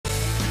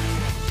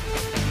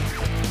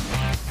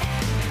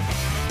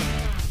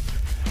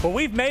Well,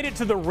 we've made it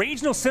to the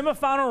regional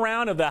semifinal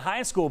round of the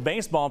high school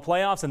baseball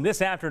playoffs, and this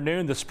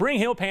afternoon, the Spring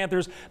Hill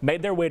Panthers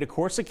made their way to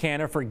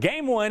Corsicana for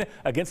Game 1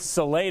 against the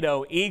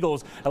Salado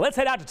Eagles. Now, let's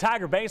head out to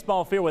Tiger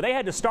Baseball Field, where they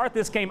had to start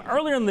this game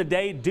earlier in the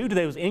day due to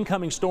those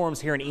incoming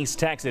storms here in East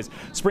Texas.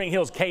 Spring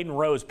Hill's Caden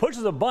Rose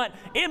pushes a bunt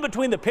in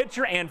between the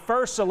pitcher and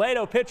first.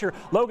 Salado pitcher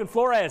Logan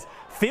Flores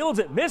fields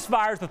it,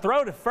 misfires the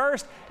throw to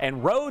first,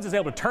 and Rhodes is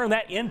able to turn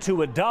that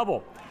into a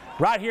double.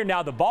 Right here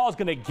now, the ball is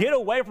going to get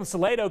away from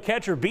Salado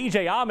catcher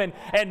B.J. Amon,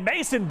 and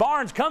Mason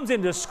Barnes comes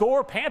in to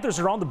score. Panthers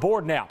are on the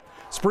board now.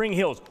 Spring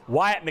Hill's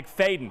Wyatt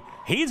McFadden.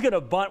 He's going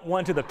to bunt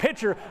one to the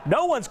pitcher.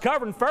 No one's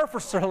covering first for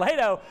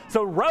Salado,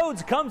 so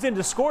Rhodes comes in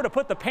to score to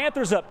put the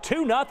Panthers up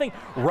 2-0.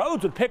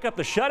 Rhodes would pick up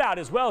the shutout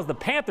as well as the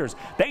Panthers.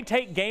 They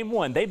take Game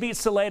 1. They beat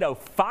Salado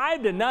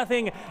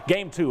 5-0.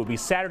 Game 2 will be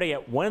Saturday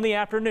at 1 in the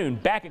afternoon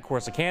back at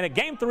Corsicana.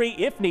 Game 3,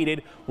 if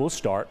needed, will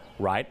start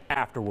right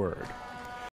afterward.